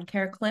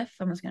childcare cliff.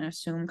 I'm just going to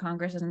assume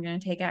Congress isn't going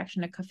to take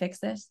action to fix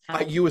this.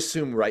 You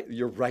assume, right?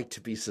 You're right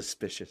to be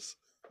suspicious.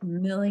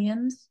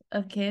 Millions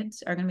of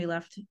kids are going to be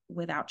left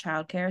without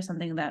childcare,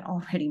 something that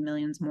already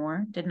millions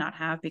more did not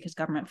have because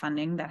government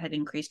funding that had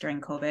increased during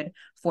COVID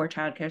for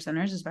childcare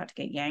centers is about to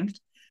get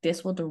yanked.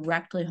 This will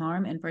directly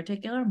harm, in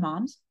particular,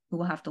 moms who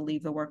will have to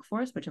leave the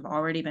workforce, which have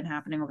already been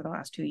happening over the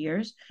last 2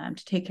 years,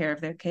 to take care of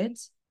their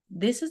kids.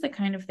 This is the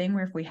kind of thing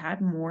where if we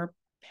had more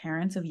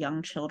parents of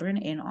young children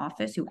in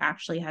office who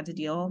actually had to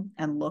deal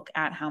and look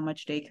at how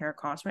much daycare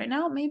costs right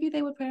now, maybe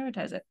they would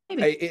prioritize it.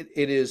 Maybe.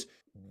 It is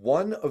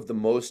one of the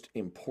most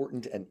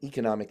important and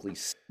economically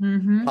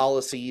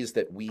policies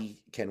that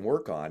we can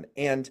work on.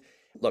 And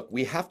look,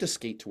 we have to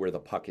skate to where the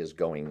puck is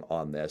going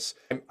on this.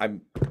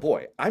 I'm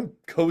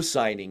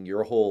co-signing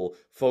your whole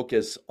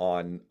focus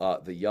on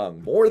the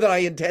young more than I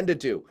intended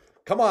to.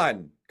 Come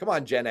on,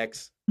 Gen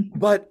X.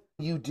 But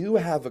you do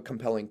have a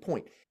compelling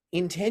point.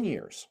 In 10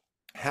 years,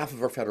 half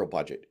of our federal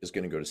budget is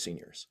going to go to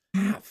seniors.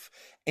 Half.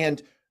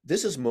 And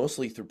this is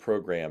mostly through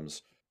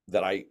programs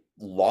that I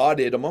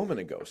lauded a moment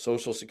ago.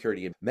 Social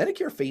Security and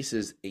Medicare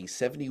faces a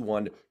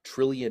 $71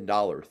 trillion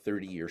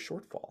 30-year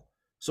shortfall.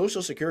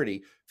 Social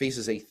Security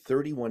faces a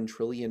 $31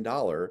 trillion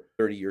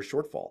 30-year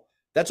shortfall.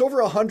 That's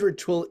over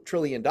 $100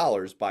 trillion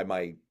by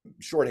my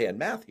shorthand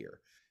math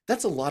here.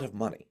 That's a lot of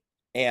money.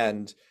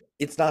 And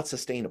it's not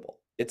sustainable.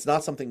 It's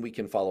not something we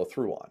can follow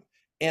through on.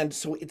 And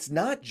so it's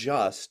not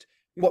just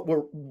what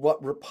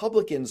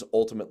Republicans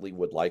ultimately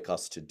would like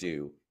us to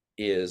do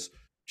is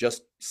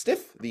just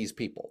stiff these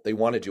people. They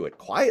want to do it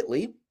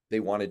quietly. They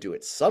want to do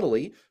it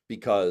subtly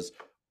because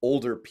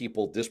older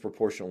people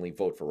disproportionately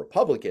vote for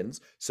Republicans.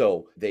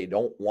 So they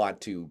don't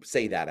want to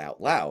say that out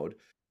loud.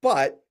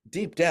 But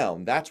deep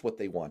down, that's what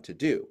they want to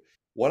do.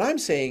 What I'm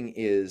saying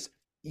is,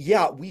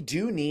 yeah, we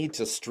do need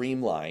to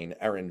streamline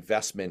our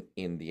investment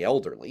in the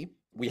elderly.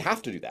 We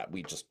have to do that.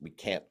 We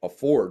can't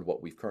afford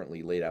what we've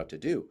currently laid out to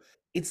do.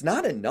 It's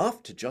not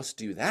enough to just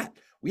do that.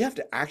 We have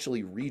to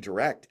actually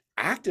redirect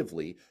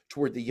actively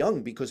toward the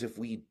young, because if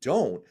we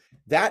don't,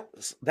 that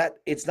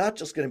it's not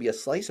just going to be a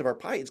slice of our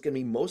pie, it's going to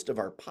be most of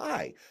our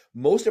pie.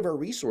 Most of our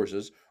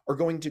resources are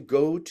going to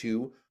go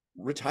to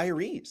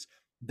retirees.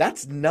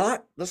 That's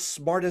not the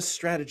smartest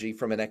strategy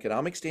from an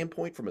economic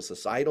standpoint, from a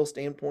societal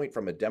standpoint,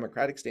 from a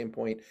democratic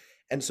standpoint.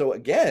 And so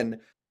again,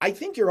 I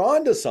think you're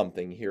onto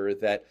something here,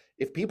 that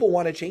if people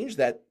want to change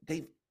that,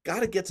 they've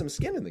got to get some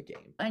skin in the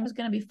game. I'm just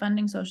going to be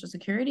funding Social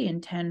Security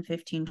in 10,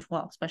 15,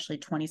 12, especially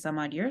 20 some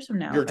odd years from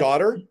now. Your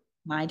daughter?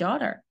 My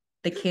daughter,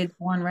 the kid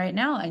born right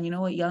now. And you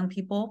know what young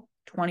people,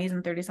 20s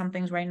and 30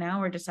 somethings right now,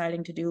 are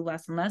deciding to do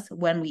less and less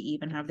when we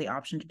even have the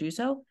option to do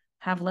so?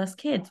 have less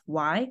kids.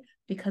 Why?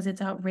 Because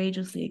it's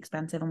outrageously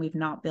expensive and we've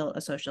not built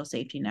a social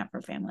safety net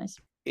for families.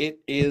 It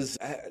is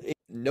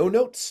no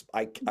notes.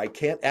 I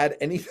can't add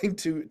anything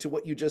to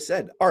what you just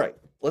said. All right,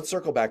 let's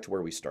circle back to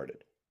where we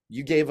started.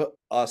 You gave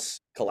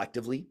us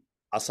collectively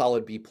a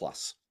solid B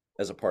plus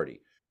as a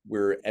party.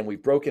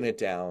 We've broken it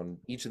down,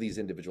 each of these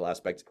individual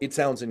aspects. It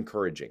sounds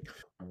encouraging.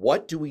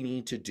 What do we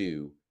need to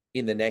do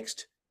in the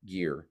next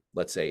year,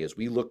 let's say, as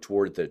we look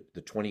toward the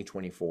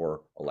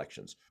 2024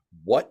 elections?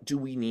 What do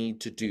we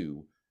need to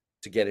do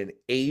to get an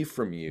A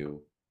from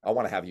you? I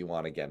want to have you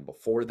on again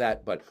before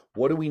that, but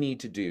what do we need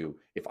to do?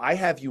 If I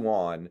have you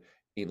on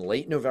in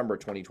late November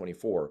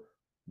 2024,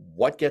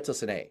 what gets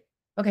us an A?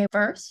 Okay,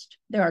 first,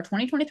 there are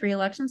 2023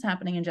 elections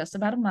happening in just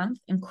about a month.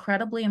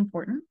 Incredibly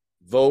important.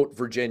 Vote,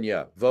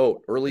 Virginia.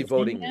 Vote. Early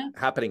Virginia, voting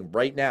happening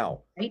right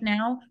now. Right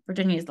now,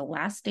 Virginia is the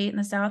last state in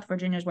the South.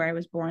 Virginia is where I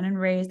was born and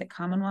raised. The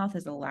Commonwealth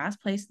is the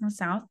last place in the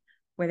South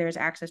where there is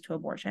access to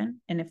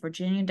abortion. And if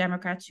Virginia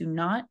Democrats do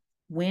not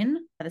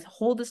win,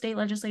 hold the state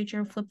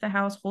legislature, flip the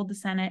House, hold the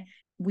Senate,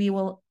 we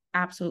will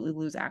absolutely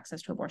lose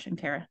access to abortion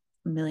care.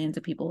 Millions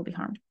of people will be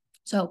harmed.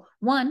 So,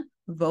 one,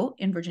 vote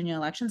in Virginia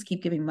elections,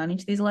 keep giving money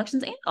to these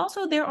elections. And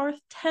also, there are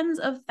tens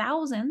of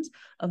thousands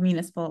of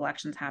municipal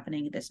elections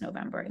happening this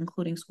November,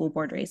 including school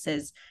board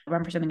races.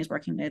 Run for Something is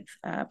working with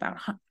about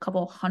a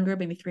couple hundred,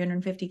 maybe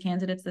 350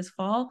 candidates this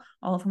fall,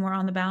 all of whom are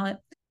on the ballot.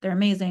 They're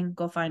amazing.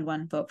 Go find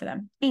one, vote for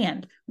them.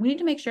 And we need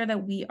to make sure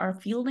that we are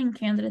fielding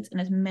candidates in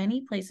as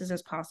many places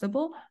as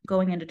possible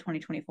going into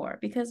 2024,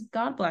 because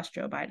God bless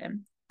Joe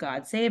Biden.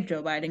 God save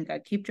Joe Biden.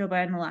 God keep Joe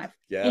Biden alive.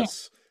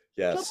 Yes.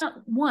 Yes.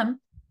 One,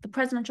 the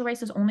presidential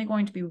race is only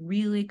going to be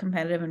really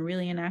competitive and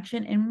really in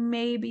action in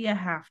maybe a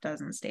half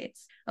dozen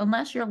states.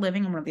 Unless you're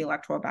living in one of the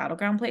electoral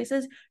battleground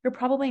places, you're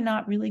probably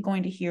not really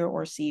going to hear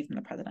or see from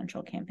the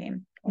presidential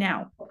campaign.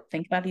 Now,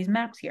 think about these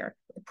maps here.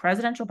 The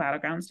presidential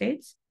battleground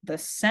states, the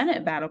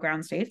Senate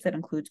battleground states, that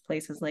includes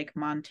places like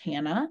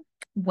Montana,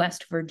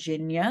 West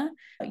Virginia,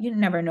 you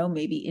never know,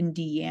 maybe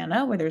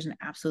Indiana, where there's an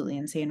absolutely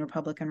insane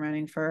Republican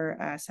running for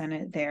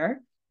Senate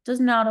there, does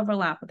not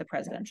overlap with the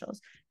presidentials.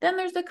 Then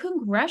there's the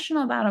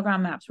congressional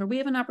battleground maps where we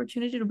have an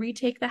opportunity to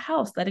retake the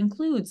House. That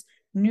includes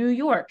New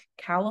York,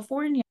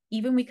 California.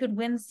 Even we could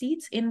win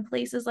seats in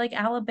places like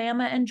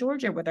Alabama and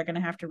Georgia where they're going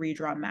to have to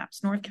redraw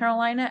maps. North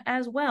Carolina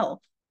as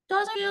well.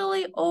 Doesn't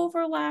really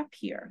overlap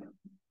here.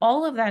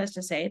 All of that is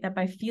to say that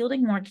by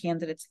fielding more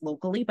candidates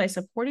locally, by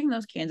supporting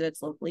those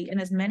candidates locally in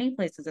as many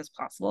places as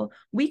possible,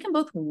 we can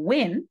both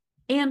win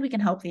and we can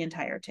help the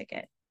entire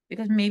ticket.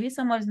 Because maybe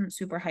someone isn't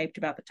super hyped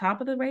about the top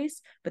of the race,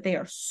 but they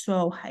are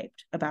so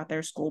hyped about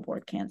their school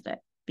board candidate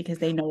because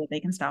they know that they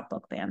can stop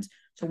book bans.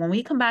 So when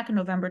we come back in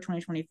November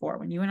 2024,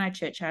 when you and I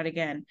chit chat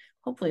again,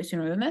 hopefully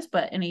sooner than this,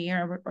 but in a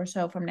year or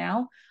so from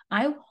now,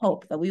 I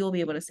hope that we will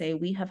be able to say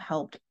we have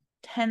helped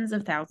tens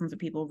of thousands of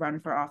people run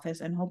for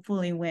office and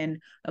hopefully win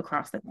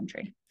across the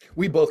country.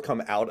 We both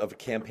come out of a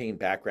campaign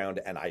background,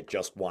 and I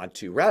just want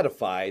to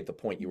ratify the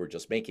point you were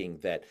just making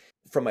that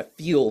from a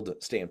field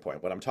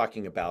standpoint, what I'm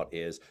talking about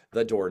is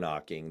the door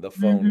knocking, the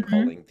phone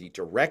calling, the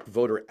direct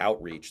voter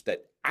outreach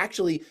that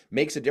actually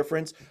makes a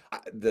difference.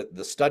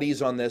 The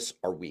studies on this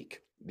are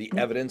weak. The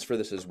evidence for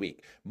this is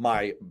weak.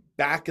 My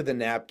back of the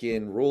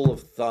napkin rule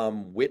of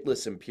thumb,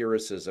 witless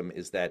empiricism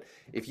is that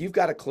if you've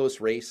got a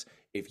close race,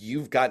 if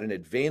you've got an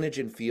advantage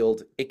in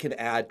field, it can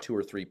add 2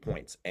 or 3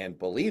 points. And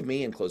believe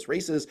me, in close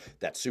races,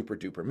 that super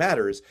duper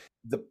matters.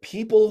 The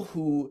people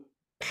who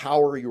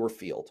power your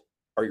field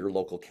are your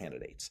local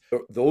candidates.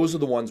 Those are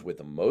the ones with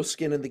the most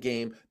skin in the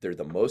game. They're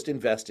the most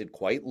invested,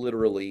 quite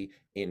literally,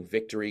 in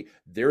victory.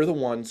 They're the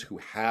ones who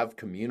have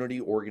community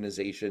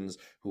organizations,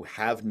 who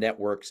have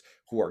networks,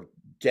 who are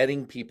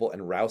getting people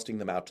and rousting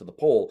them out to the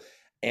poll.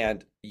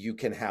 And you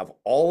can have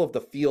all of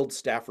the field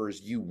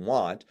staffers you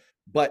want,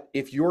 but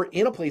if you're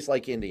in a place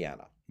like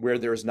Indiana, where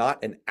there's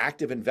not an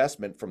active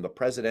investment from the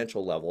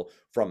presidential level,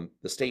 from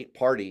the state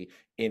party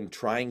in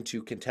trying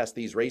to contest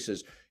these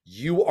races,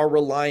 you are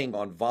relying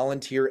on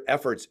volunteer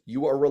efforts.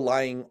 You are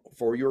relying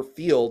for your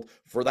field,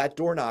 for that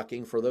door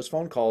knocking, for those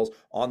phone calls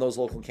on those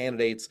local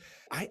candidates.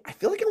 I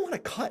feel like I want to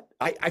cut.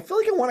 I feel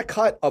like I want a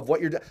cut of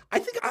what you're doing. I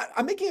think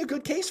I'm making a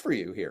good case for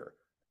you here.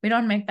 We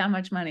don't make that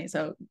much money,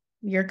 so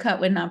your cut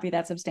would not be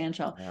that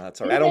substantial. Yeah, that's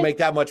all right. I don't make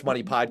that much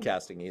money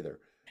podcasting either.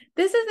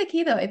 This is the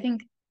key, though. I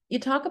think you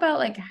talk about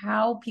like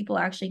how people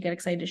actually get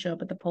excited to show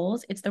up at the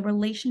polls. It's the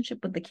relationship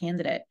with the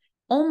candidate.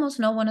 Almost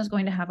no one is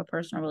going to have a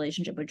personal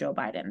relationship with Joe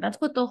Biden. That's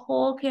what the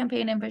whole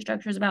campaign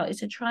infrastructure is about, is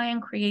to try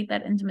and create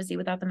that intimacy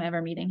without them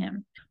ever meeting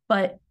him.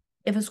 But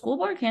if a school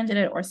board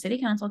candidate or city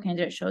council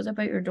candidate shows up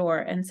at your door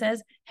and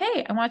says,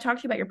 hey, I want to talk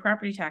to you about your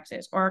property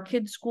taxes or our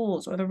kids'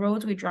 schools or the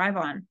roads we drive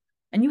on,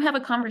 and you have a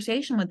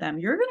conversation with them,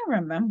 you're going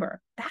to remember.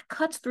 That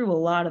cuts through a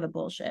lot of the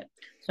bullshit.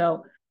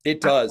 So it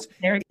does.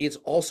 It's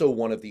also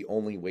one of the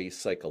only ways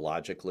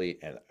psychologically,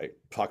 and I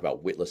talk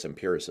about witless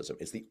empiricism,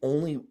 it's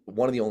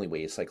one of the only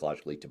ways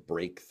psychologically to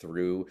break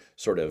through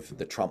sort of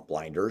the Trump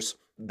blinders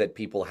that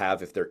people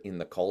have if they're in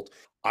the cult.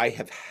 I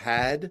have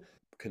had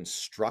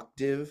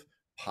constructive,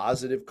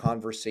 positive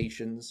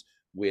conversations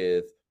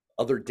with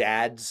other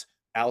dads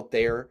out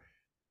there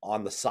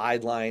on the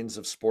sidelines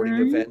of sporting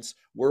Mhm. events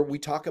where we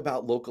talk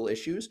about local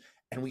issues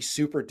and we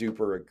super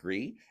duper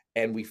agree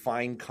and we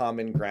find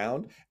common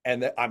ground.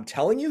 And I'm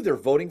telling you, they're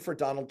voting for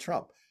Donald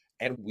Trump.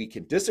 And we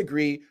can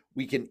disagree.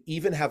 We can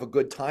even have a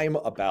good time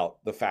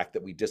about the fact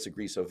that we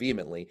disagree so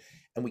vehemently.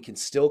 And we can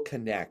still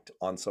connect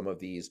on some of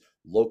these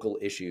local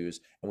issues.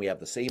 And we have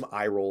the same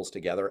eye rolls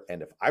together.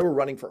 And if I were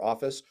running for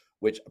office,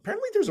 which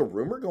apparently there's a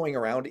rumor going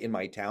around in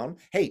my town,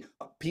 hey,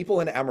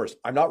 people in Amherst,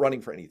 I'm not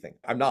running for anything.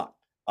 I'm not.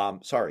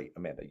 Sorry,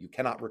 Amanda, you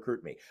cannot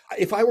recruit me.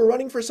 If I were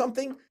running for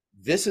something,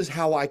 this is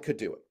how I could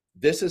do it.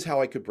 This is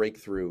how I could break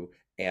through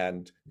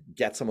and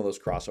get some of those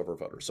crossover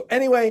voters. So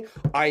anyway,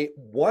 I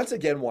once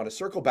again want to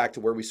circle back to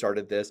where we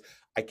started this.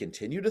 I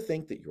continue to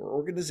think that your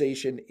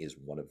organization is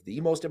one of the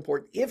most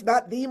important, if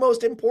not the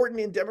most important,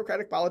 in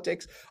Democratic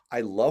politics.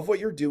 I love what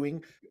you're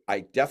doing.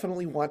 I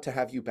definitely want to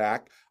have you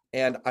back.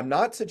 And I'm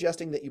not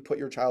suggesting that you put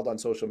your child on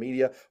social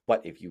media,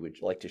 but if you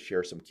would like to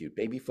share some cute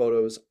baby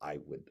photos, I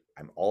would.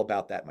 I'm all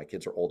about that. My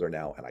kids are older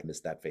now and I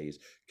missed that phase.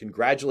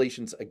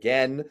 Congratulations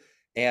again.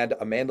 And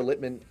Amanda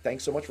Litman,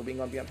 thanks so much for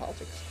being on Beyond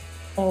Politics.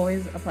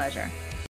 Always a pleasure.